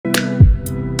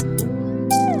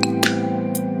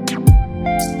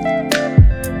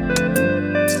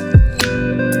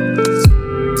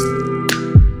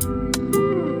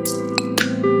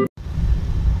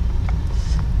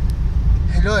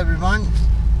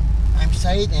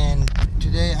Saeed, and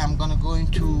today I'm gonna going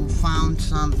to find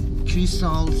some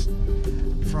crystals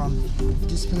from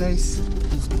this place,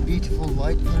 this beautiful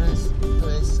white place,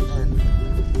 and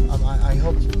I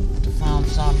hope to find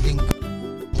something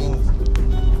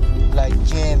like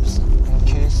gems and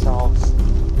crystals.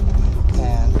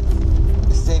 And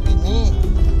stay with me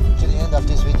to the end of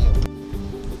this video.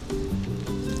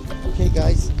 Okay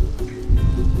guys,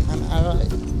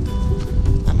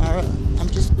 I'm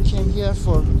just came here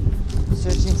for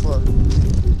searching for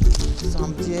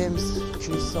some gems,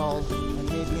 crystal, and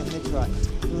maybe a meteorite.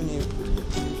 Who knew?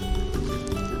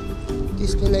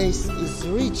 This place is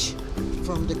rich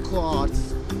from the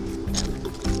quartz.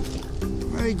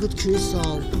 Very good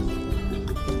crystal.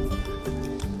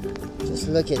 Just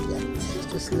look at that.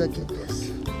 Just look at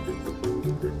this.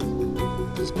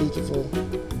 This beautiful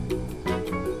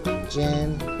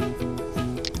gem.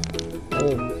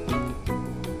 Oh.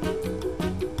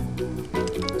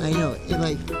 I know, if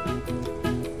I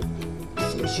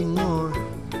searching more,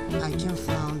 I can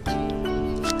find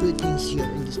good things here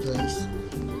in this place.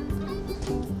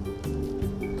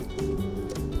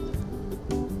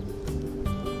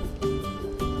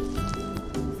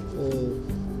 Oh,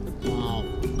 wow.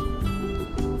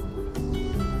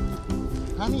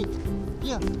 Hamid,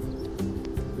 here.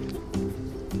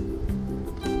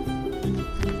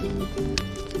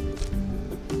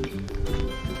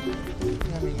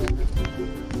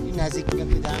 نزدیک میگم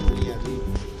پدرم روی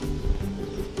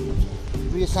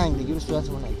روی سنگ بگیر صورت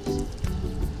ما نگیز.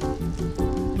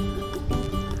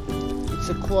 It's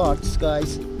a quartz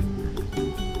guys.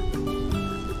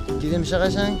 دیده میشه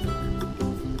قشنگ؟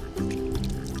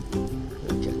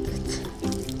 Look at that.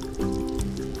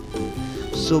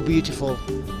 So beautiful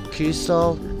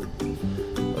crystal.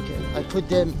 Okay, I put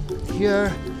them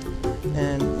here,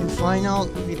 and in final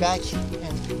we back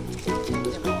and take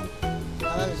them out.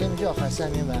 همه اینجا آخر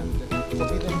سمیم برمیده.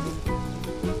 خب بیدیم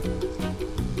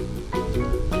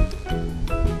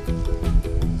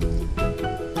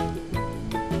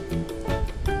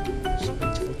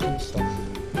beautiful crystal.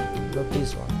 Look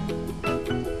this one.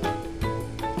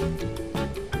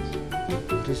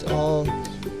 This all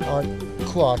are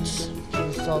quartz,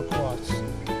 crystal quartz.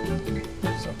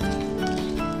 So,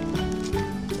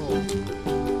 oh.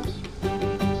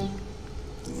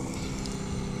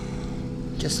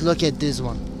 Just look at this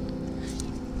one.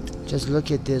 Just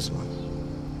look at this one.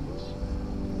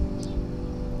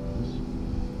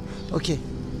 Okay.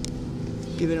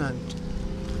 ببینم همین.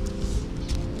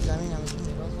 زمین همین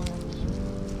نگاه کنم.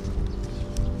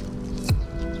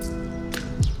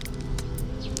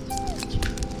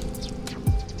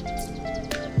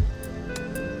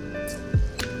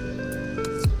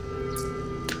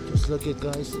 Just look at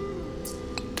guys.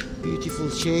 Beautiful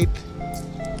shape.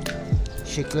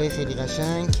 شکلای خیلی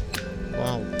قشنگ.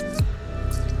 واو.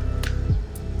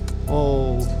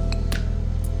 Oh,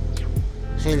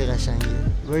 خیلی قشنگه.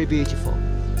 Very beautiful.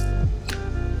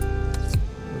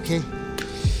 Okay.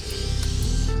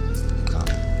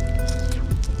 Come.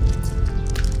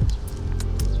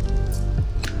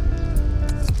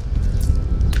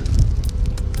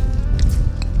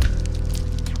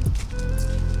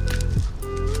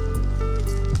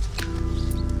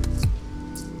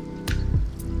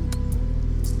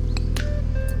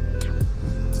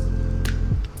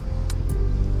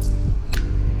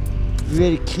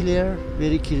 Very clear,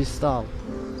 very crystal.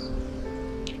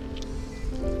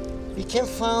 We can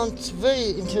find very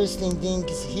interesting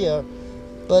things here,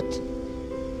 but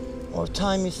our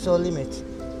time is so limited,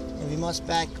 and we must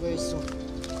back very soon.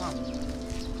 Come.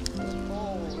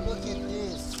 Oh, look at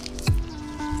this.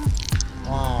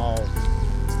 Wow.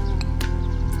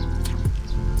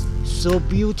 So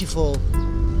beautiful,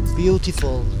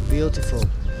 beautiful, beautiful.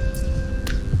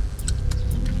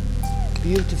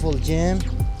 Beautiful gem.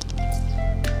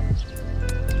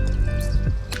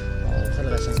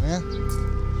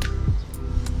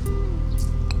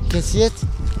 You can see it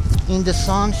in the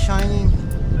sun shining.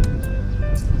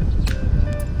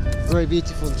 Very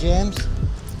beautiful gems.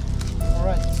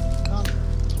 Alright, come.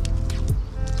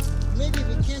 Maybe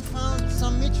we can find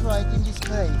some meteorite in this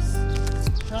place.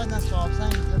 Try not to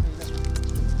outside.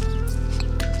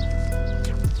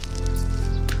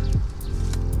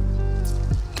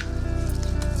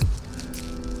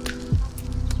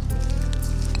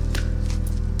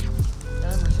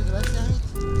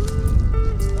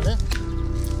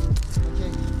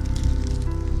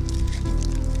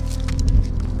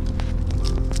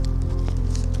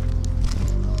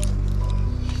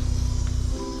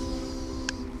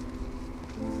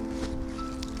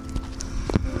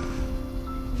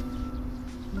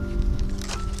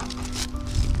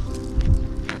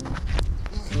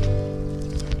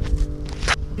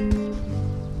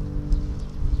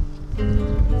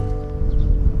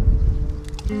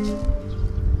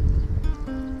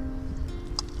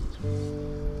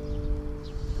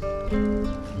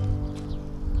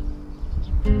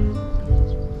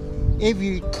 if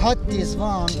you cut this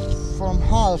one from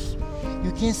half,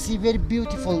 you can see very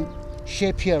beautiful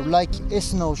shape here, like a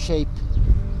snow shape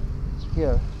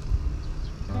here.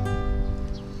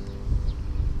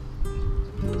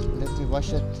 Let me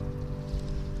wash it.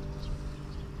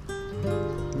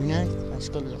 Yine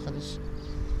başka bakarız.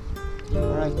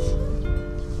 Alright.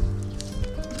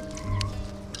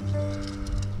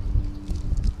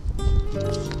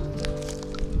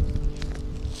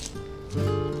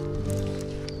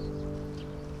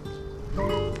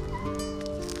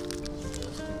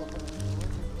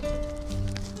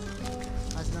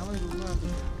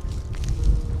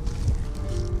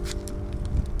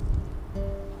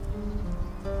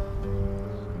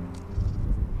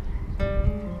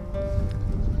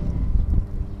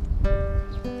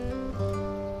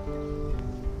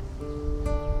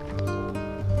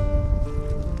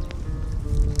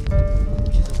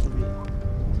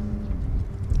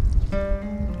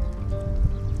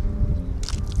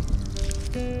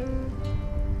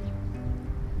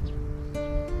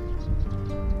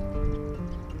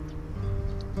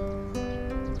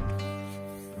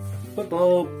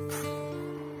 Hello.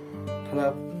 Hello.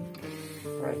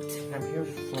 Right, I'm here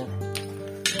for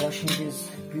washing this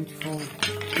beautiful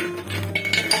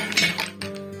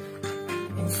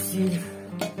and see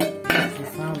if we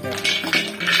found that.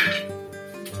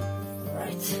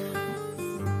 Right.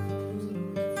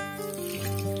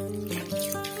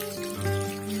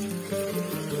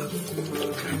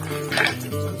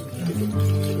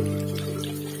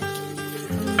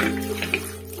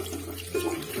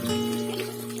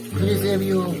 Please,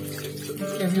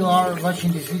 if you are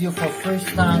watching this video for first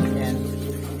time and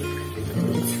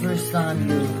it's first time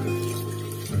you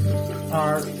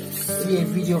are see a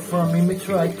video from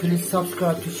Meteorite, please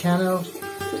subscribe to channel.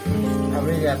 I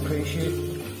really appreciate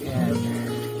it, and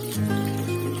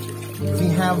we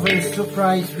have very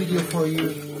surprise video for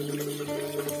you,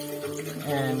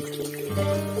 and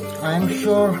I'm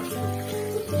sure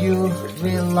you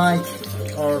will like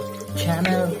our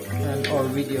channel and our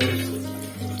videos.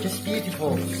 Just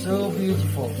beautiful, so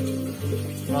beautiful.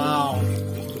 Wow.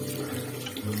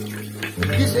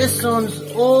 These stones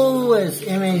always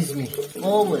amaze me,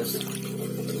 always.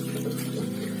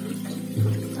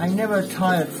 I never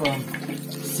tired from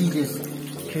see these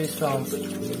crystals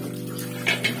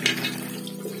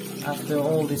after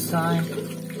all this time.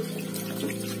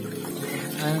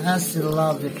 And I still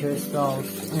love the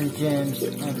crystals and gems,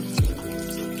 and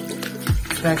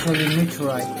especially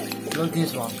meteorite. Look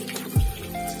this one.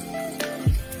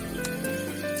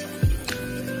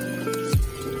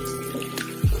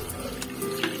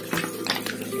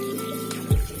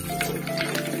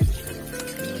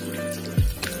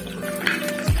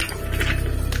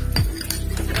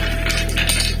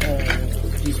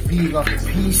 Big of a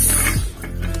piece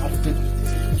of the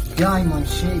diamond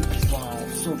shape. Wow,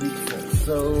 so beautiful,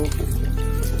 so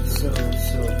beautiful.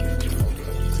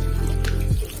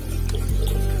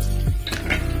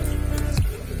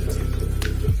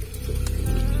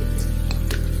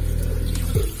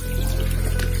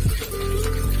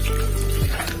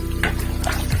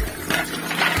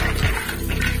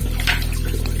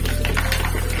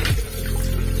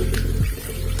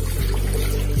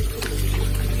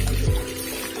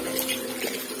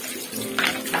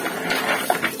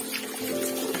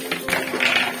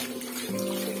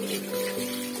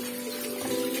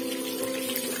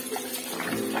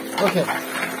 Okay,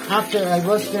 after I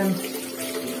wash them,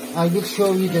 I will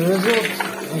show you the result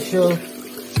and show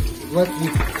what we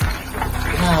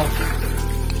have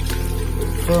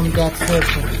from that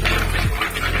searching.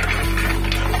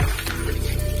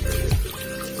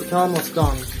 It's almost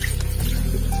done.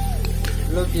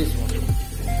 Look this one.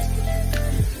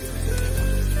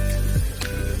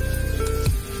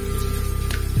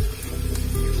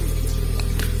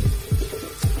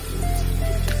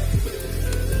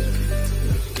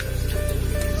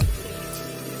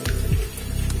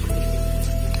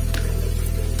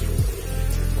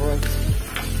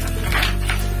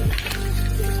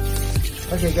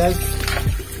 Okay guys,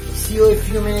 see you in a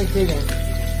few minutes again.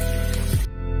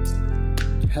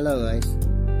 Hello guys,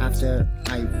 after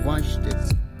I washed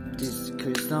this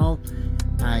crystal,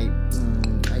 I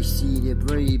see the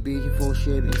very beautiful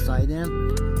shape inside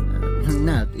them.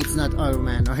 It's not Iron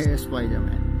Man or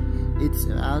Spider-Man. It's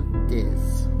about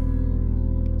this.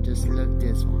 Just look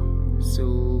this one.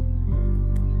 So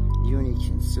unique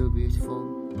and so beautiful.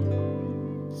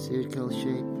 Circle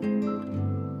shape.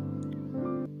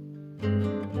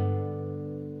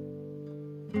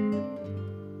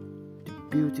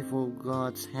 Beautiful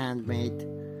God's handmade,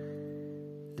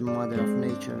 the mother of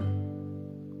nature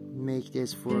make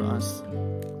this for us.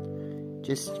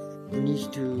 Just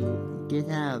need to get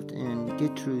out and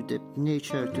get through the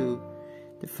nature to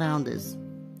found this.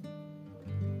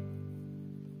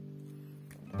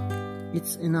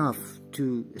 It's enough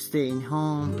to stay in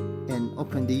home and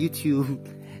open the YouTube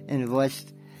and watch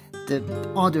the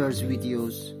others'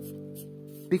 videos,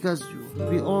 because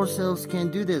we ourselves can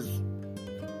do this.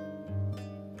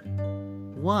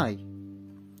 Why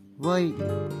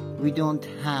we don't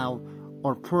have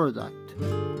our product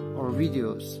or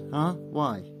videos, huh?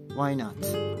 Why not?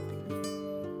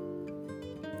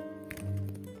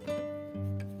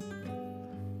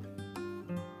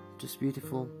 Just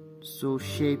beautiful. So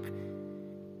shape,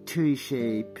 tree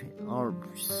shape, or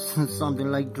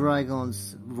something like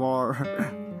dragons war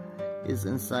is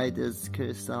inside these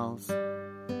crystals.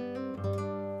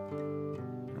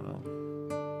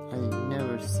 I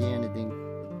never see anything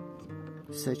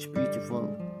such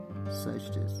beautiful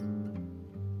such this.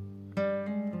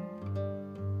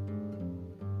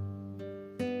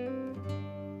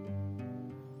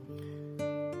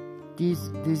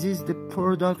 This is the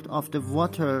product of the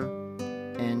water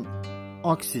and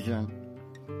oxygen.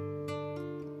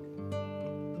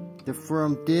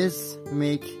 From this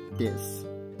make this.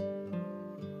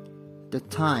 The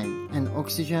time and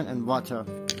oxygen and water.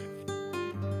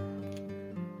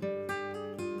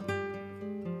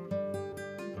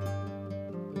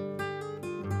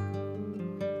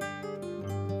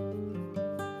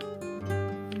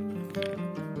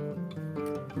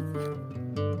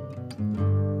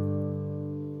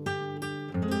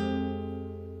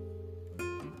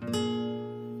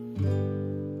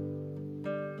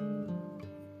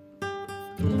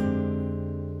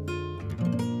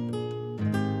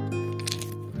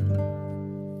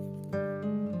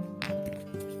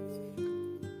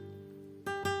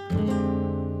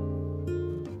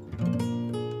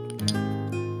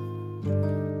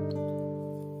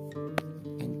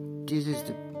 This is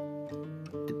the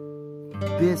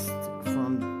best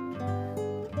from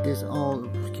this all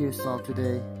crystal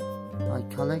today I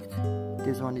collect.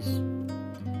 This one is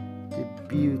the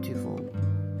beautiful,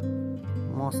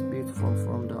 most beautiful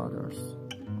from the others,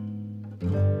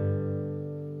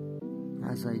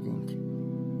 as I think.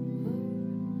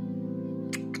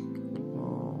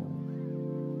 Oh,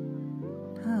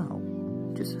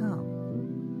 just how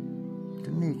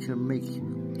the nature makes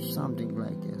something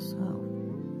like this? How?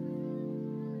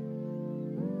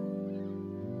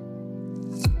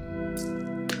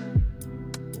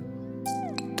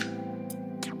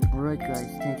 Alright guys,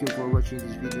 thank you for watching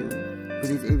this video.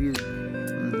 Please, if you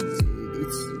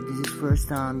this is first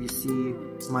time you see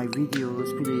my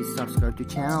videos, please subscribe to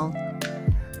channel,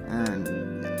 and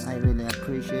I really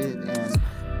appreciate it. And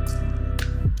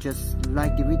just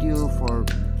like the video for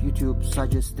YouTube,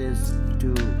 suggest this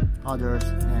to others,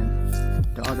 and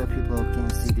the other people can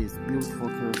see these beautiful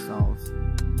crystals.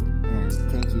 And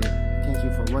thank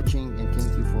you for watching, and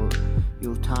thank you for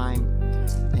your time,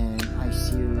 and I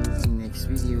see you in next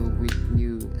video with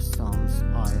new stones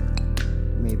or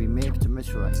maybe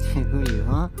meteorite. Who knew,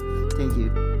 huh? Thank you.